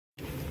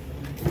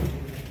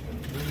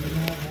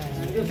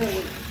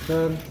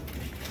Sir.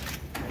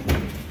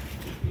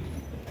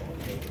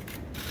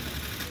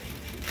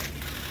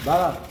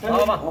 बाबा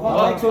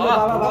एक solo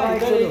बाबा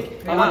एक solo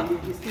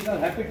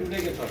happy today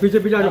के सर पीछे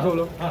पीछे आ जाओ सब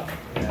लोग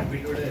happy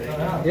today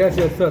yes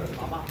yes sir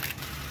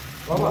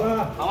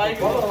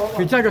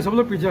पीछे आ जाओ सब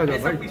लोग पीछे आ जाओ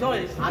भाई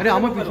अरे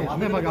हम पीछे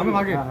हमें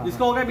भागे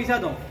इसको हो गया पीछे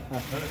दो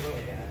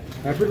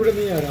हैप्पी टुडे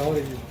नहीं आ रहा और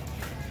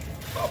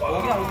हो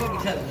गया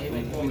पीछे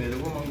दो मेरे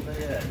को मांगता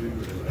है हैप्पी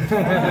टुडे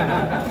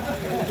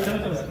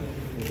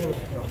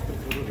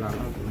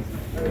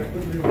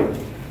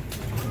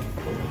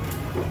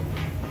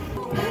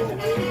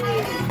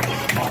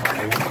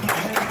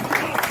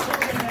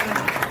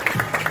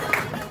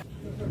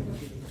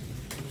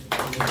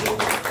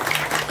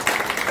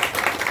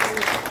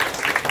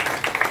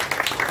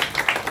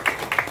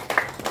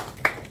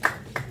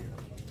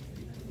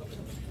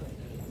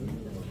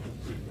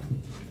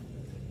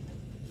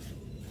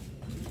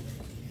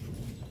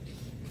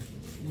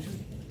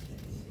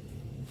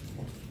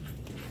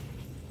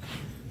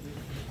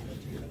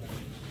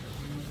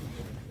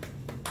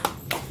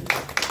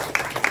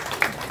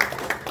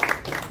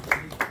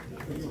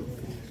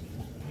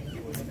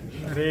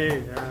अरे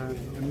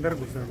अंदर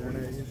घुसा जा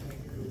रहा है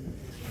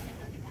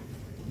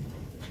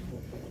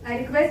I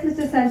request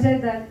Mr. Sanjay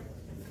Dutt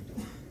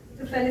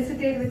to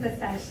felicitate with a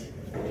sash.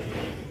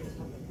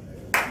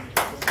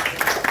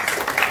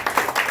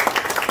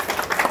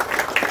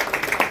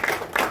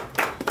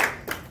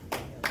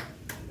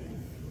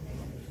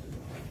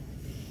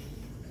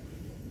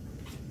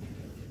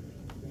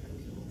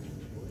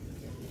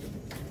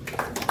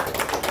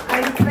 I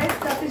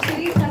request Dr.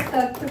 Shri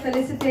Dutt to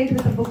felicitate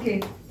with a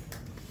bouquet.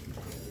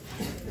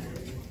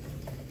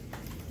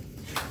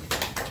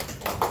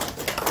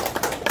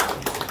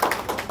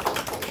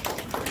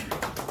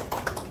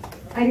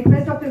 I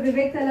request Dr.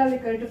 Vivek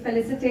Talavikar to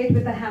felicitate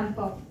with a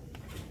hamper.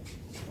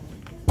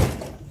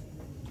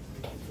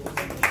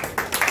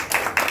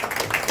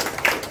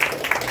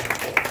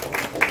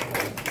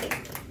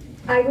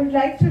 I would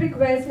like to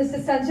request Mr.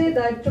 Sanjay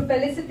Dutt to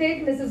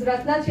felicitate Mrs.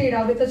 Ratna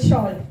Chera with a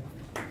shawl.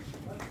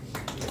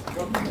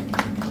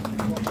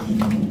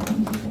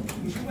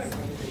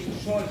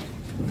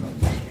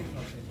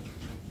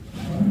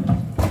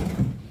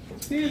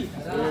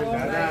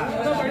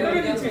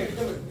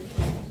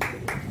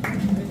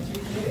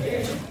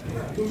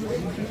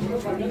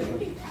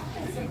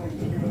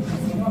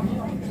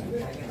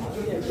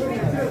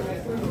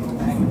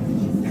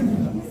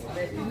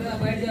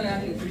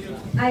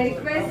 I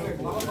request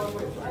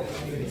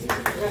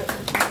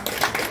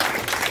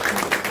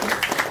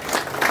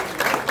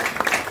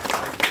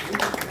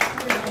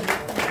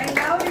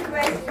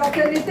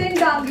Dr. Nitin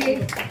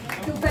Dange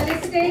to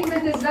felicitate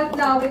Mrs.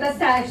 Ratna with a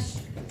sash.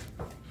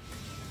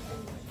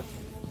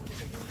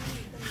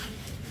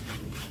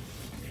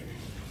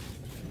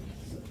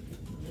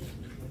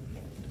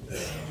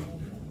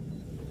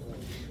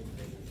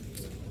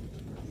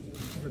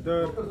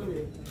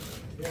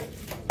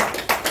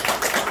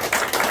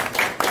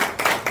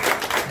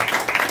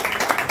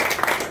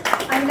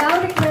 I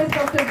now request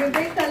Dr.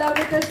 Vivek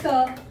Talavikar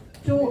sir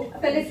to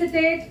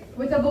felicitate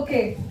with a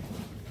bouquet.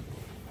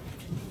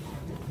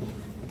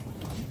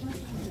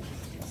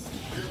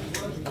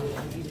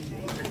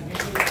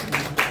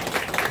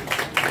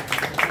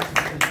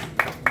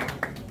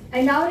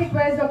 I now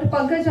request Dr.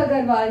 Pankaj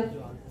Agarwal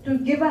to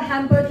give a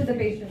hamper to the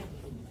patient.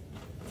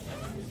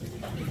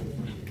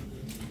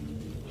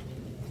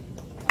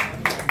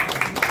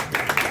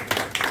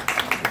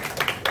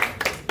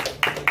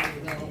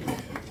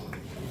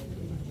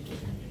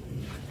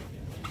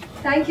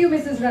 Thank you,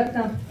 Mrs.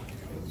 Ratna.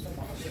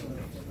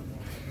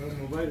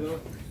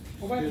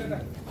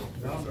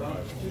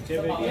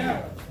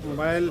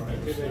 Mobile.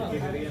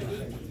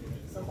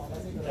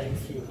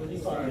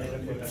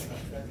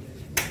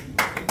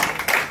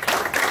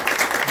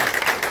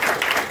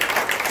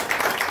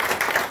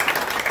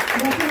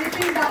 Dr.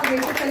 Nitin Dange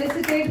to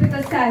felicitate with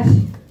a sash.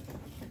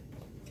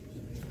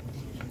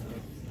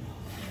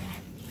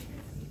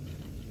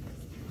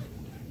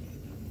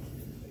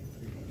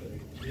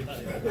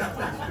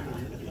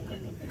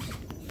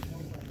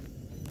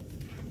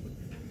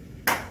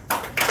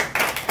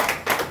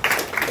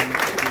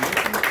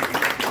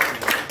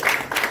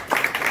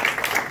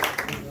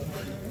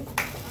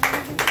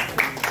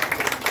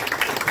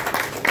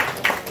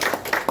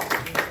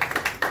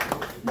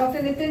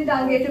 Dr. Nitin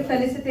Dange to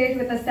felicitate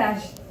with a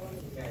sash.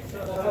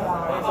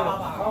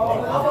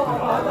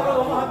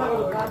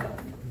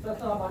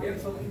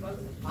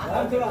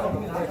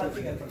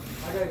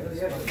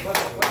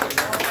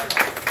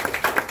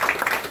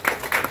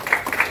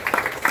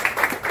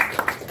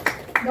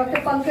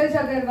 Dr. Pankaj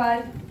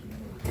Agarwal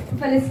to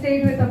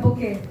felicitate with a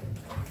bouquet.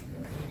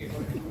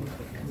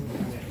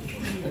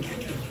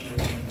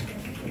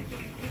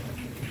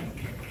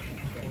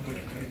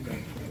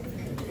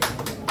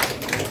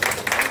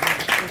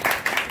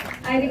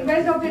 I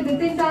request Dr.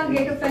 Nitin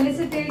Dange to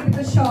felicitate with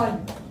a shawl.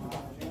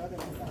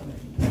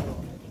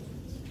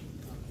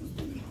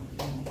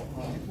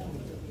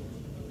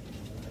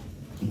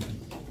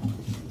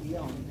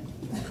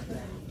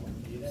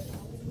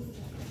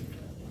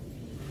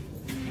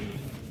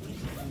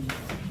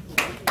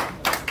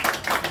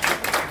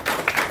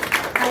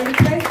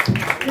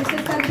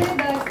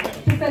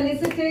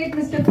 felicitate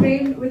Mr.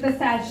 Prem with a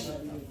sash.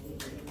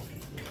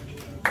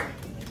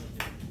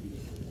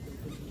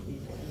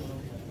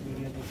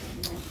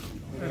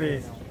 अरे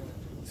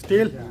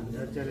steel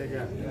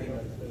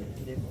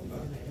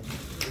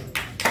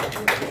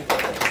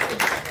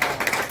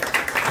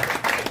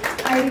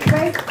I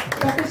request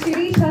Dr.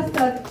 Shirish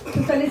Hastat to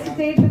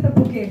felicitate with a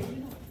bouquet.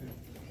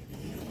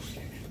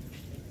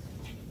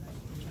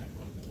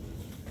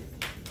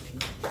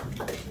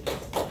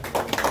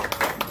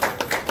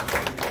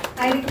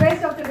 I request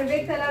Dr.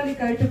 Vivek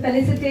Talavlikar to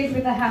felicitate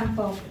with a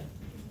hamper.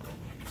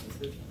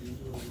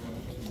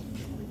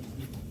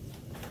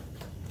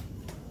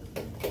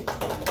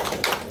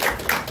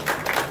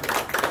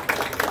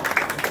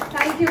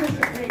 Thank you,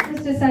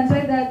 Mr.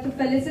 Sanjay Dutt, to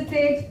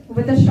felicitate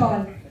with a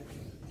shawl.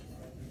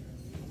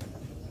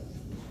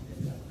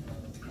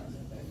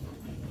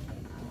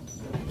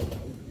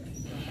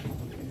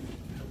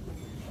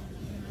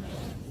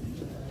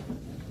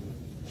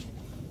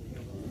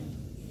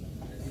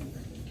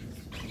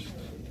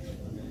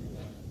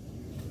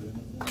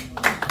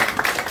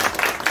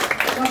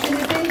 Dr.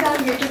 Nitin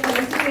Dalge to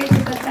felicitate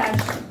with a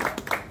sash.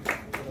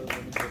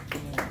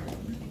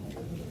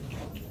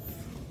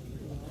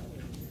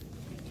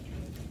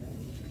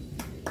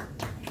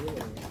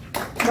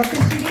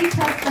 Dr. Shirish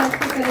Hastat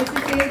to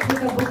felicitate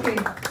with a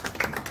bouquet.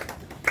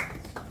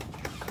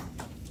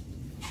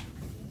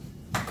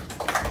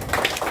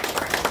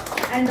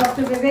 And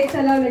Dr. Vivek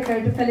Talavlikar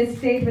to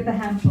felicitate with a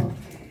hamper.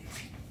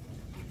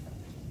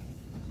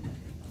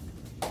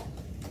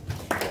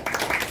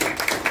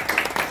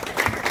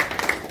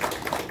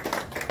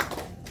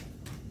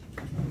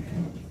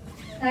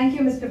 Thank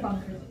you, Mr.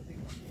 Pankaj.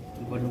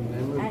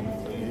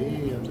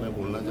 मैं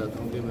बोलना चाहता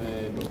हूँ कि मैं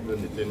doctor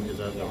Nitin के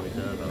साथ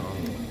हमेशा रहा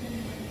हूँ।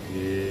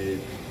 ये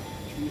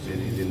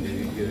मेरी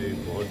ज़िंदगी के एक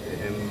बहुत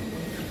अहम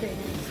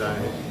हिस्सा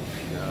है।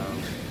 यहाँ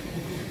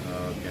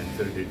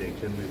कैंसर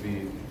डिटेक्शन में भी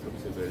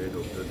सबसे पहले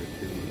डॉक्टर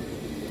नितिन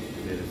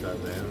मेरे साथ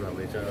रहे और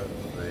हमेशा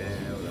रहे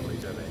हैं और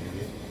हमेशा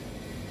रहेंगे।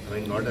 I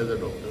mean not as a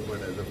doctor but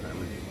as a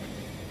family.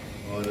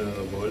 और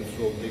वर्ल्ड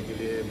स्ट्रोक डे के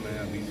लिए मैं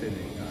अभी से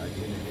नहीं, आज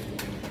ही नहीं,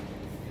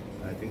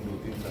 आई थिंक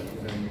 2-3 साल से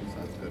हम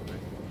साथ कर रहे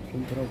हैं।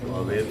 तो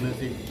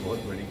अवेयरनेस एक बहुत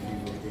बड़ी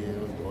चीज़ होती है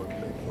और बहुत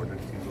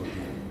इम्पोर्टेंट चीज़ होती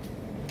है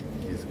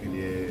जिसके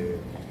लिए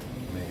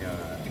मैं यहाँ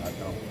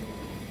आता हूँ।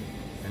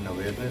 And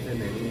awareness and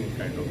any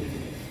kind of is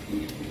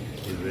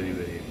very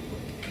very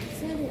important.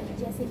 Sir,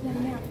 जैसे कि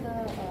हमने आपका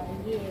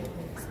ये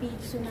स्पीच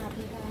सुना,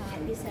 आपने कहा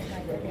आप भी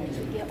सर्वाइवर रह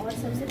चुके हैं और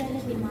सबसे पहले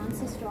दिमाग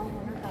से स्ट्रॉन्ग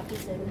होना काफ़ी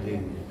ज़रूरी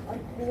है और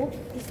होप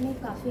इसमें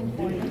काफ़ी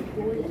इम्पोर्टेंट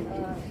रोल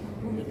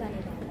भूमिका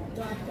निभाता है।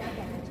 तो आप क्या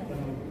कहना चाहते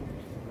हैं?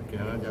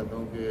 कहना चाहता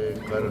हूँ कि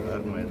कर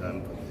हर मैदान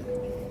फतेह।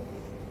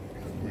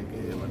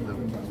 देखिए मतलब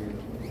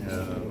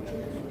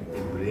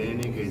ब्रेन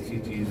एक ऐसी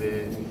चीज़ है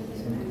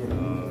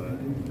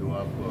जो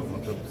आप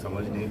मतलब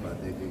समझ नहीं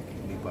पाते कि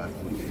कितनी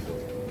पावरफुल चीज़ हो।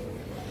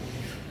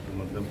 तो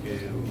मतलब कि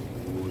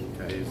वो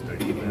चाहे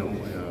स्टडी में हो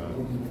या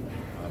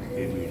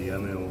आपके मीडिया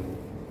में हो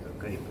या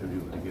कहीं पर भी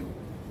हो, लेकिन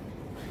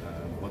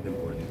बहुत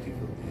इम्पोर्टेंट चीज़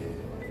होती है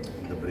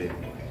द ब्रेन।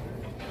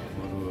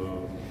 और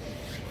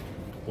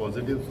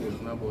पॉजिटिव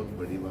सोचना बहुत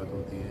बड़ी बात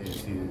होती है।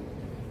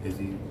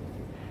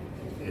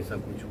 ऐसा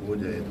कुछ हो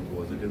जाए तो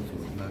पॉजिटिव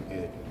सोचना कि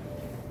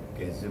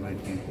कैसे मैं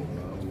ठीक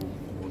होगा, वो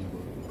बहुत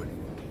बड़ी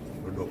बात है।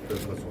 और डॉक्टर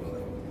का सोचना।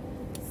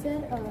 सर,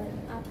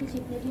 आपके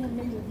जितने भी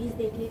हमने मूवीज़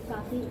देखे,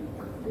 काफ़ी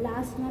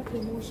लास्ट में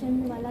इमोशन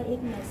वाला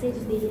एक मैसेज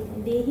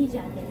दे ही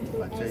जाते हैं। तो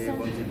अच्छा, ऐसा ये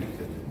कौन सी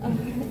पिक्चर है?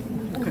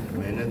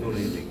 मैंने तो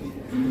नहीं देखी।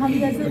 हम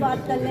जैसे बात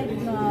कर लें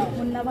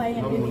मुन्ना भाई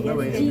मुन्ना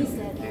भाई जी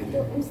सर, तो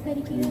उस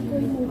तरीके का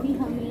कोई मूवी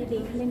हमें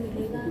देखने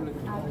मिलेगा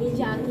आगे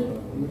जाके,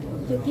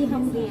 क्योंकि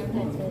हम वेट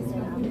करते हैं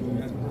सर आगे।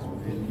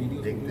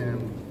 देखते हैं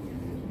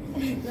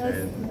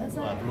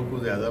आप लोग को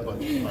ज़्यादा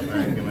पता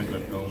है कि मैं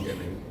करता हूँ कि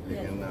नहीं,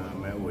 लेकिन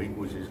मैं वही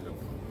कोशिश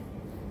करता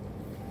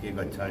हूँ कि एक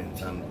अच्छा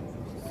इंसान